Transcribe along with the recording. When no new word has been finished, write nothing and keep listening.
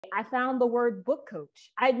I found the word book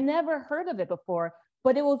coach. I'd never heard of it before,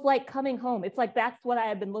 but it was like coming home. It's like, that's what I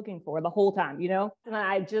had been looking for the whole time, you know? And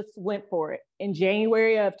I just went for it. In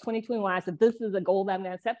January of 2021, I said, this is a goal that I'm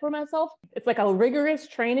going to set for myself. It's like a rigorous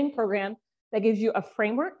training program that gives you a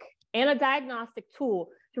framework and a diagnostic tool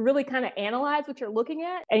to really kind of analyze what you're looking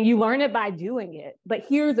at. And you learn it by doing it. But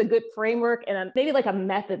here's a good framework and maybe like a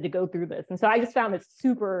method to go through this. And so I just found it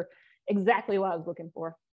super exactly what I was looking for.